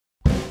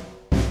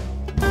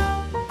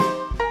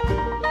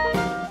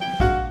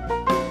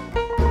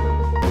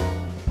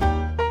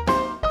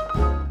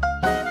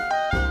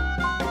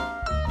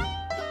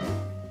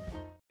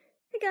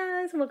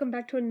welcome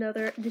back to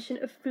another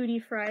edition of Foodie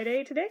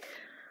Friday. Today,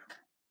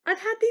 I've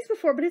had these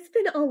before, but it's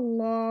been a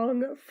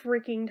long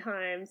freaking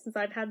time since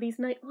I've had these,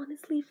 and I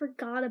honestly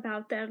forgot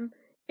about them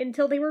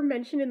until they were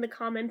mentioned in the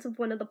comments of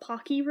one of the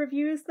Pocky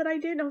reviews that I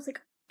did, and I was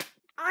like,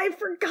 I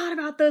forgot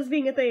about those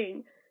being a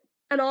thing!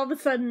 And all of a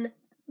sudden,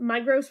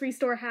 my grocery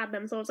store had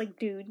them, so I was like,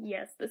 dude,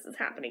 yes, this is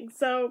happening.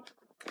 So,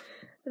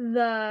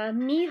 the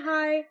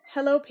Meiji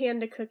Hello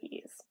Panda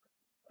cookies.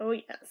 Oh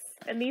yes.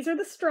 And these are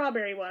the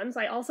strawberry ones.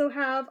 I also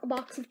have a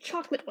box of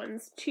chocolate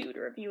ones, too, to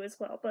review as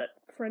well, but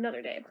for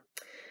another day.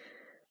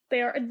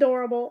 They are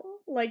adorable.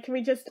 Like, can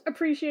we just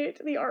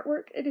appreciate the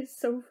artwork? It is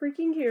so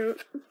freaking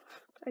cute.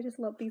 I just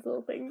love these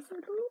little things. The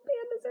little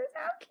pandas are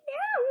so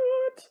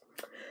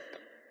cute!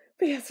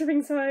 But yeah,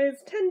 serving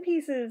size, 10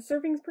 pieces.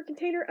 Servings per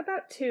container,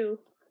 about 2.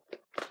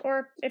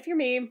 Or, if you're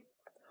me,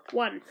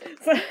 1.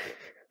 So,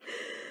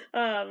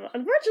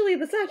 unfortunately,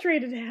 the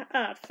saturated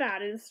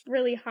fat is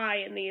really high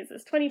in these.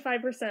 It's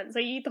 25%. So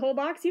you eat the whole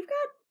box, you've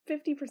got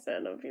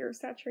 50% of your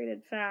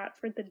saturated fat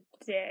for the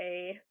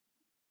day.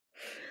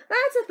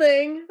 That's a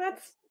thing.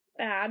 That's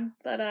bad.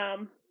 But,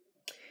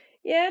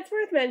 yeah, it's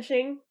worth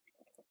mentioning.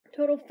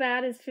 Total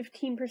fat is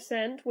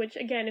 15%, which,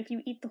 again, if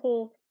you eat the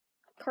whole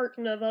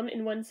carton of them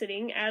in one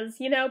sitting, as,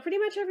 you know, pretty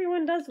much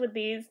everyone does with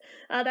these,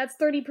 that's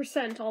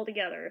 30%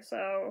 altogether,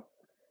 so...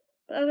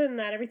 Other than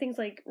that, everything's,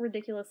 like,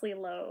 ridiculously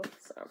low,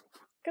 so...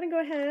 Gonna go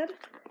ahead,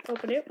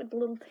 open it with the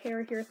little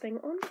tear here thing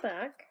on the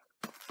back.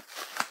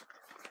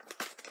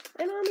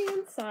 And on the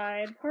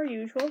inside, per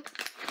usual,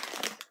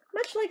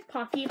 much like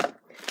Pocky,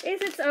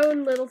 is its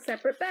own little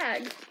separate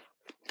bag.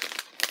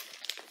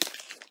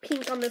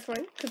 Pink on this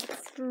one, because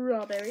it's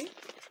strawberry.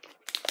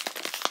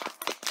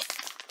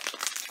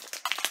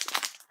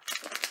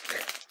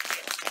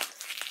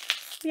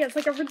 Yeah, it's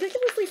like a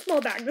ridiculously small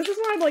bag. This is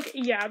why I'm like,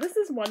 yeah, this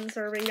is 1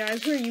 serving,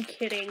 guys. Who are you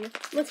kidding?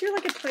 Unless you're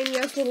like a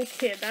tiny-ass little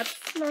kid, that's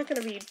not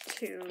gonna be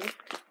 2.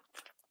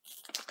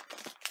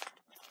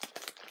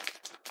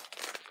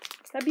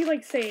 That'd be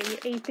like saying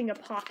a thing of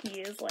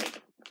Pocky is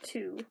like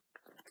 2.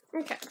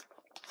 Okay.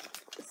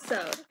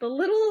 So, the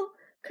little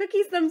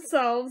cookies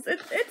themselves,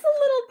 it's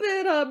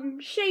a little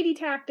bit, shady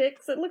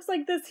tactics. It looks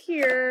like this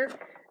here,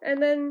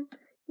 and then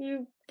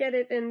you get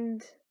it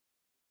and...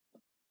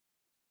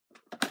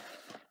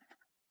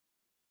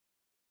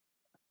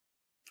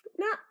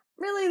 Not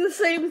really the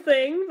same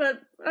thing,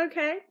 but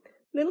okay.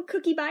 Little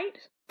cookie bite.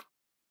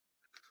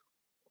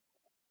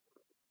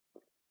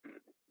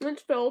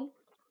 It's filled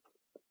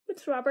with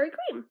strawberry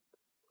cream.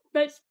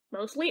 But it's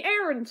mostly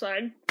air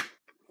inside,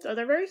 so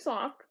they're very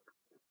soft.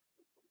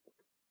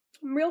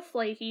 Real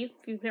flaky,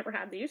 if you've never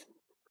had these.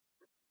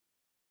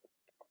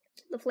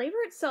 The flavor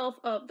itself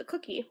of the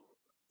cookie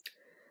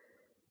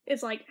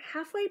is like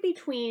halfway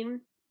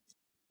between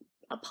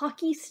a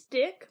Pocky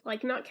stick,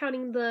 like not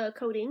counting the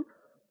coating,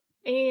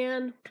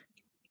 and,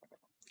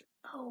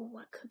 oh,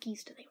 what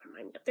cookies do they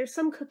remind me of? There's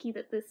some cookie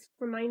that this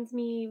reminds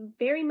me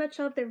very much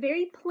of. They're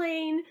very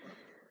plain.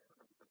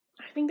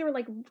 I think they were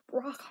like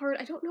rock hard.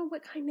 I don't know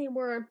what kind they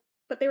were,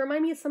 but they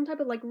remind me of some type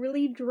of like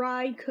really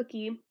dry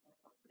cookie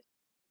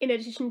in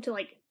addition to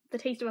like the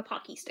taste of a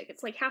Pocky stick.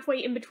 It's like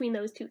halfway in between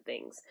those two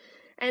things.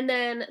 And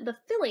then the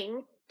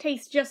filling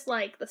tastes just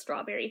like the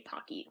strawberry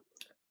Pocky.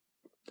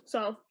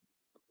 So,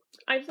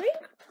 I think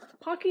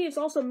Pocky is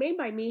also made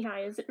by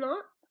Meiji, is it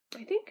not?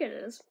 I think it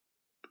is.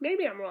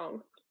 Maybe I'm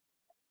wrong.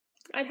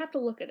 I'd have to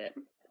look at it.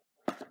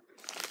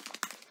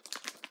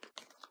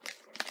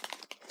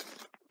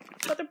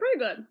 But they're pretty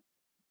good.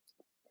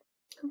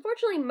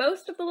 Unfortunately,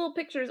 most of the little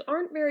pictures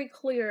aren't very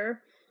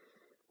clear.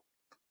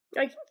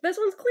 Like, this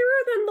one's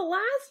clearer than the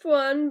last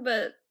one,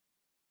 but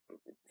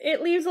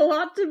it leaves a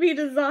lot to be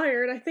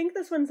desired. I think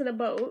this one's in a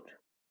boat.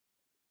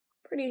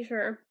 Pretty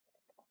sure.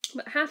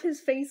 But half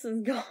his face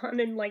is gone,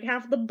 and like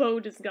half the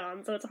boat is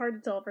gone, so it's hard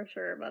to tell for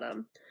sure, but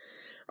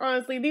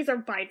honestly, these are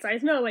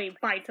bite-sized. Nobody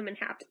bites them and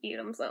have to eat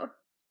them, so.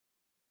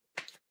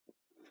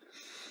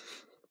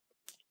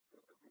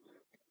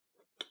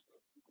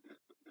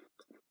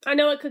 I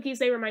know what cookies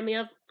they remind me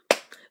of.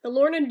 The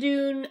Lorna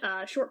Doone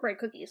shortbread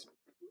cookies.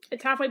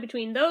 It's halfway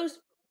between those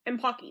and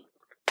Pocky.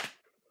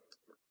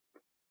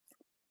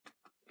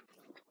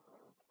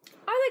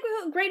 Are they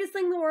the greatest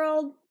thing in the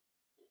world?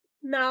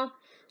 No. Are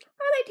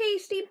they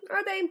tasty?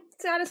 Are they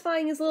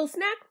satisfying as a little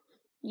snack?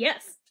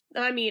 Yes.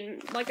 I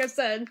mean, like I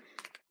said,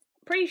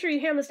 pretty sure you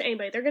hand this to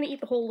anybody, they're gonna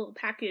eat the whole little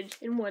package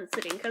in one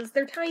sitting, because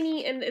they're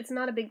tiny and it's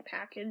not a big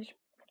package.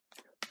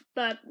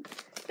 But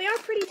they are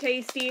pretty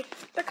tasty.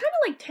 They're kind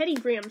of like Teddy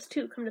Grahams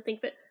too, come to think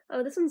of it.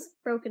 Oh, this one's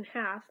broken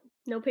half.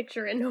 No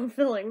picture and no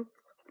filling.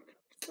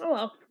 Oh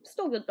well,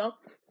 still good though.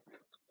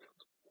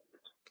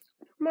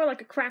 More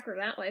like a cracker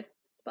that way.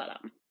 But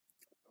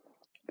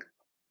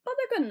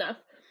they're good enough.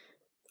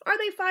 Are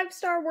they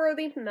 5-star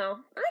worthy? No.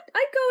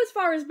 I'd go as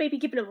far as maybe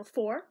giving them a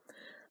 4.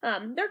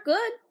 They're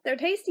good. They're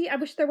tasty. I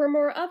wish there were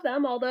more of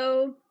them,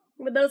 although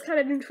with those kind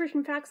of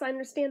nutrition facts, I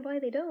understand why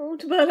they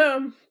don't.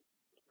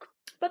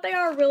 But they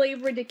are really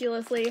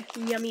ridiculously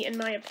yummy in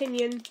my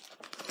opinion.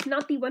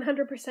 Not the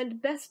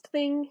 100% best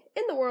thing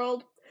in the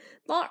world,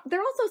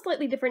 They're also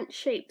slightly different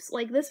shapes.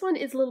 Like, this one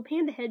is a little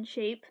panda head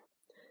shape.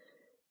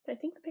 I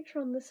think the picture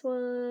on this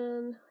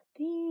one, I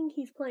think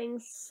he's playing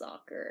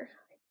soccer.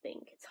 I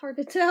think. It's hard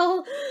to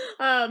tell.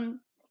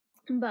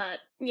 But,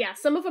 yeah,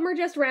 some of them are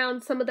just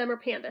round, some of them are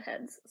panda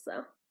heads,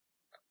 so.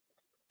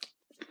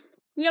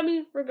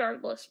 Yummy,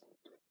 regardless.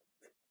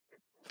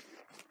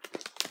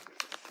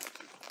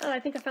 Oh, I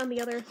think I found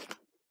the other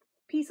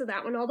piece of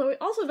that one, although it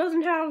also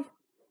doesn't have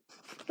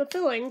the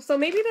filling, so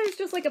maybe there's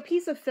just like a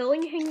piece of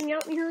filling hanging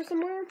out in here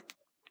somewhere.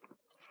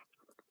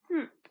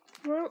 I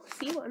don't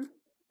see one.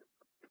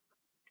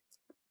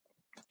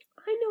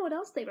 I know what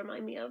else they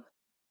remind me of.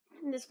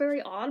 And it's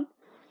very odd.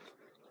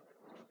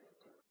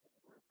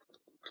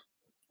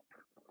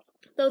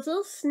 Those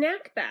little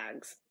snack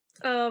bags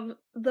of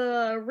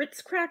the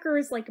Ritz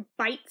crackers, like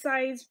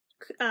bite-sized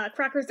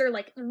crackers. They're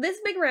like this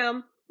big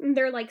around.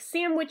 They're like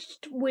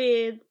sandwiched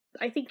with,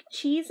 I think,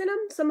 cheese in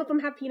them. Some of them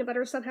have peanut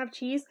butter, some have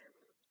cheese.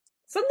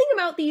 Something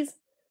about these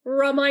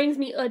reminds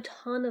me a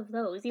ton of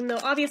those, even though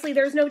obviously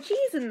there's no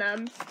cheese in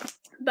them.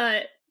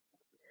 But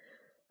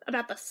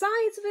about the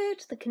size of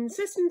it, the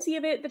consistency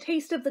of it, the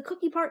taste of the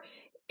cookie part,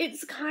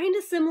 it's kind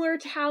of similar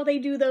to how they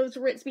do those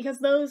Ritz, because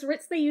those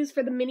Ritz they use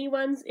for the mini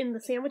ones in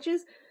the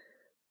sandwiches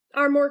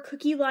are more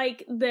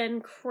cookie-like than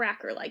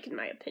cracker-like, in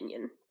my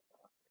opinion.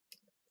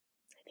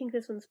 I think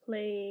this one's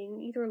playing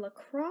either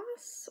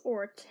lacrosse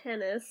or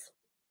tennis.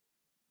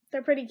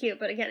 They're pretty cute,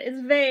 but again,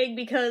 it's vague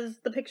because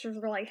the pictures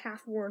are like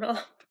half worn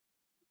off.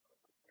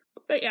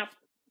 But yeah,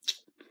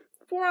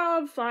 4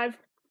 out of 5.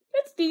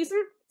 It's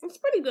decent. It's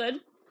pretty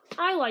good.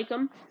 I like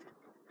them.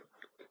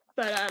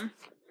 But,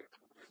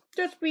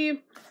 just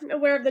be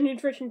aware of the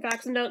nutrition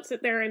facts and don't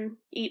sit there and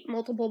eat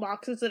multiple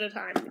boxes at a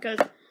time, because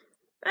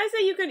I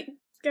say you could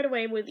get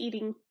away with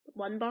eating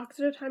 1 box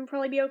at a time,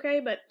 probably be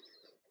okay, but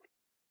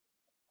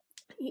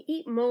you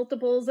eat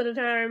multiples at a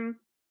time,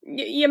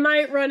 you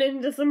might run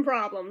into some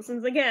problems,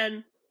 since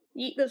again,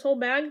 you eat this whole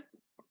bag,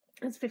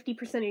 that's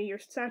 50% of your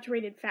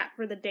saturated fat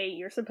for the day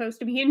you're supposed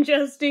to be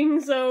ingesting,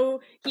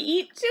 so you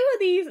eat 2 of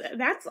these,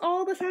 that's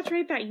all the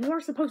saturated fat you are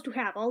supposed to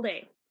have all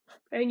day.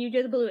 And you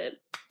just blew it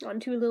on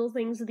 2 little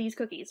things of these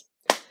cookies.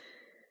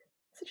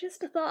 So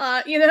just a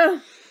thought, you know?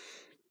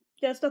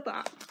 Just a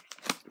thought.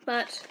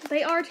 But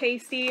they are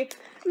tasty, and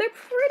they're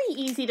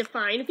pretty easy to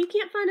find. If you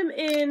can't find them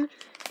in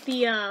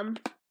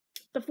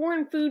the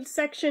foreign food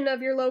section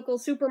of your local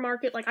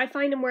supermarket, like I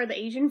find them where the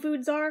Asian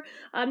foods are,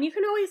 you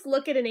can always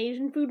look at an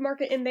Asian food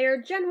market, and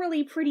they're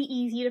generally pretty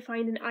easy to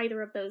find in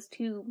either of those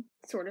 2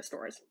 sort of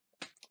stores.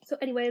 So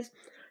anyways,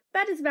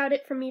 that is about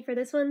it from me for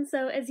this one.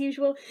 So as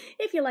usual,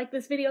 if you like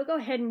this video, go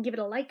ahead and give it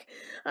a like.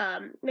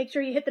 Make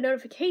sure you hit the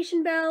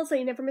notification bell so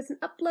you never miss an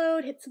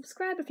upload. Hit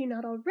subscribe if you're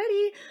not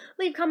already.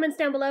 Leave comments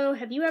down below.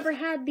 Have you ever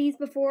had these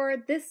before?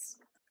 This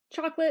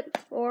chocolate?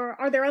 Or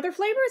are there other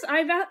flavors?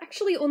 I've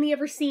actually only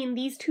ever seen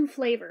these 2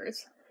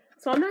 flavors.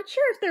 So I'm not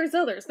sure if there's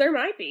others. There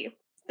might be.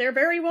 There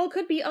very well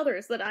could be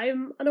others that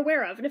I'm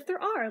unaware of. And if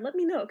there are, let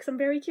me know, because I'm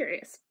very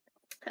curious.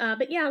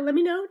 But yeah, let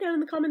me know down in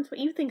the comments what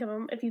you think of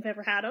them, if you've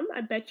ever had them. I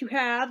bet you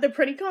have. They're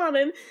pretty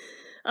common.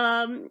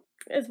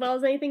 As well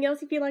as anything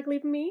else you feel like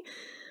leaving me.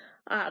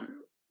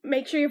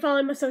 Make sure you're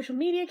following my social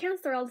media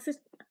accounts. They're all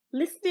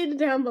listed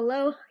down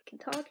below. I can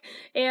talk.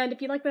 And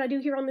if you like what I do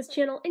here on this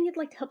channel and you'd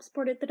like to help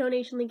support it, the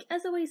donation link,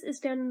 as always,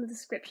 is down in the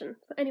description.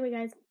 So anyway,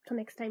 guys, till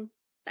next time.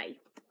 Bye.